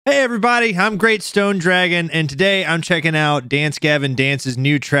Hey everybody, I'm GreatStonedDragon, and today I'm checking out Dance Gavin Dance's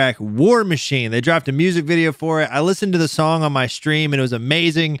new track, War Machine. They dropped a music video for it. I listened to the song on my stream and it was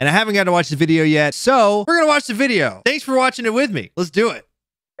amazing, and I haven't got to watch the video yet, so we're gonna watch the video. Thanks for watching it with me. Let's do it.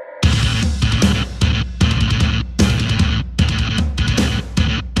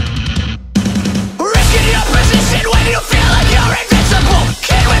 Risking your position when you feel like you're invincible.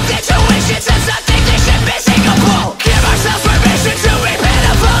 Kid with intuitions and some things they should be sinkable. Give ourselves permission to be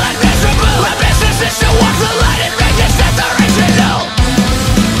pitiful and miserable. Our business is to walk the line and make this set the original.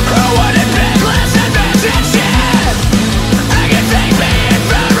 I wanted backlash and attention. I can take me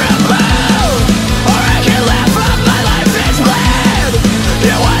invulnerable, or I can laugh up my life is bland.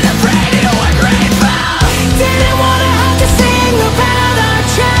 You weren't afraid, you were grateful. Didn't wanna have to sing about our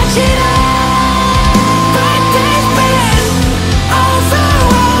tragedy.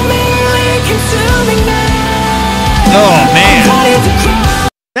 Oh man,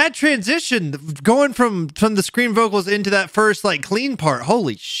 that transition going from the screen vocals into that first like clean part,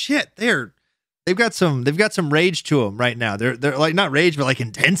 holy shit, they've got some rage to them right now. They're like not rage but like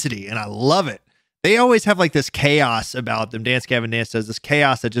intensity, and I love it. They always have like this chaos about them. Dance Gavin Dance does this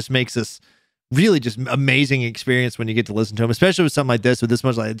chaos that just makes this really just amazing experience when you get to listen to them, especially with something like this with this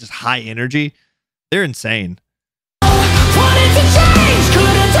much like just high energy. They're insane. Wanted to change,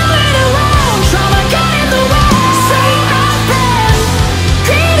 couldn't do it alone. Trauma got in the way. So I've been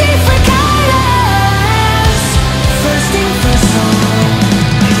greedy for guidance. Thirsting for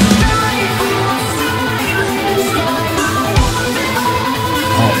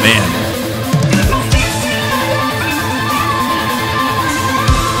Oh man.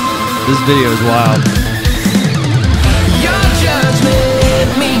 This video is wild. Your judgment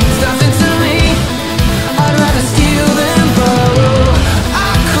means nothing to me. I'd rather steal than borrow.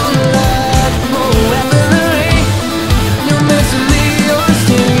 I collect more weaponry. You're mentally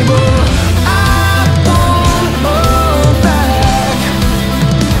unstable. I won't hold back.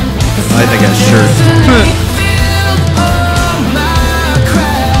 I think I shirt. Filled all my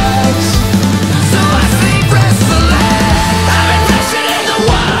cracks. So I think restfully. I'm invested in the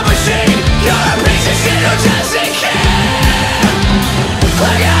war machine. You're a piece of shit who doesn't care.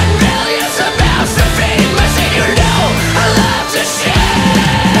 I got millions of mouths to feed, but see you know I love to share.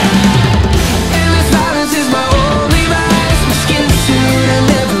 And this violence is my only vice. My skin suit, I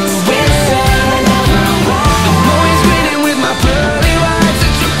never win. I'm always winning with my pearly whites. I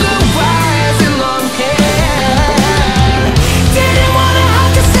took the wires and long hair. Didn't wanna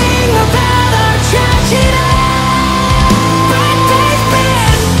have to sing about our tragedy, but they've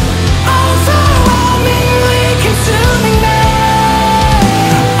been overwhelmingly consuming me.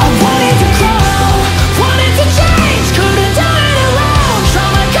 I wanted to grow, wanted to change, couldn't do it alone.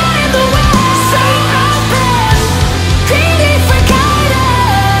 Trauma got in the way. So I've been greedy for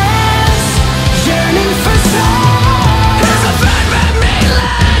guidance, yearning for soul. Here's a fat red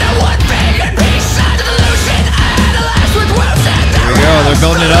mainland, a one big piece of delusion, analyzed with wounds and There we go, they're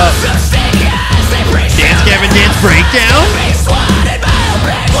building it up. Dance Gavin Dance breakdown.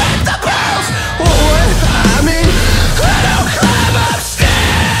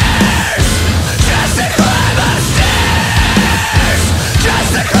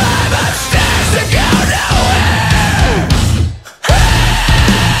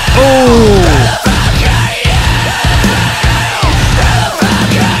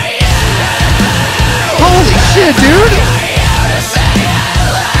 Holy shit, dude!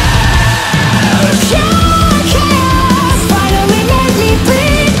 Finally made me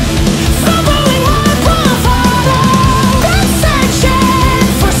bleed. Fumbling my bravado. Been searching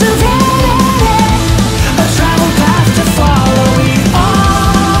for serenity. A travel path to follow. We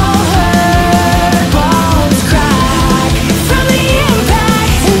all heard bones crack from the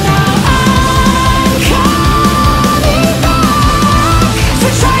impact, and now I'm coming back to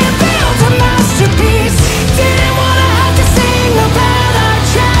try and build a masterpiece. Didn't wanna have to sing about our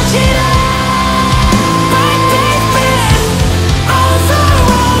tragedy, but they've been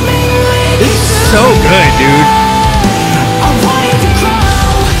overwhelmingly. This is so good, dude. I wanted to grow,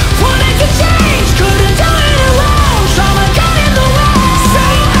 wanted to change, couldn't do it alone. Trauma got in the way. So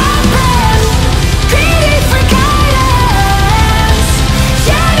I've been greedy for guidance,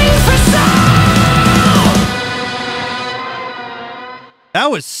 yearning for soul. That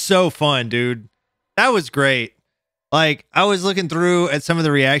was so fun, dude. That was great. Like, I was looking through at some of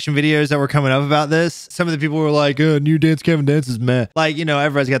the reaction videos that were coming up about this. Some of the people were like, new Dance Gavin Dance is meh. Like, you know,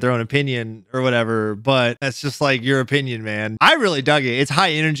 everybody's got their own opinion or whatever, but that's just like your opinion, man. I really dug it. It's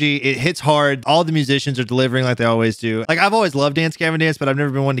high energy. It hits hard. All the musicians are delivering like they always do. Like, I've always loved Dance Gavin Dance, but I've never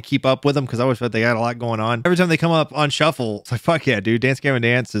been one to keep up with them because I always felt they got a lot going on. Every time they come up on shuffle, it's like, fuck yeah, dude. Dance Gavin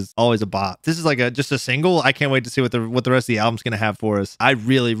Dance is always a bop. This is like just a single. I can't wait to see what the rest of the album's going to have for us. I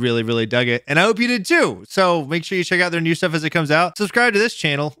really, really, really dug it. And I hope you did too. So make sure you check out their new stuff as it comes out. Subscribe to this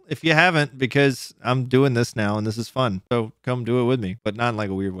channel if you haven't, because I'm doing this now and this is fun. So come do it with me, but not in like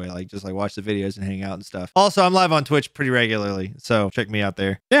a weird way. Like just like watch the videos and hang out and stuff. Also, I'm live on Twitch pretty regularly, so check me out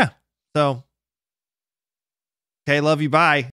there. Yeah. So, okay, love you. Bye.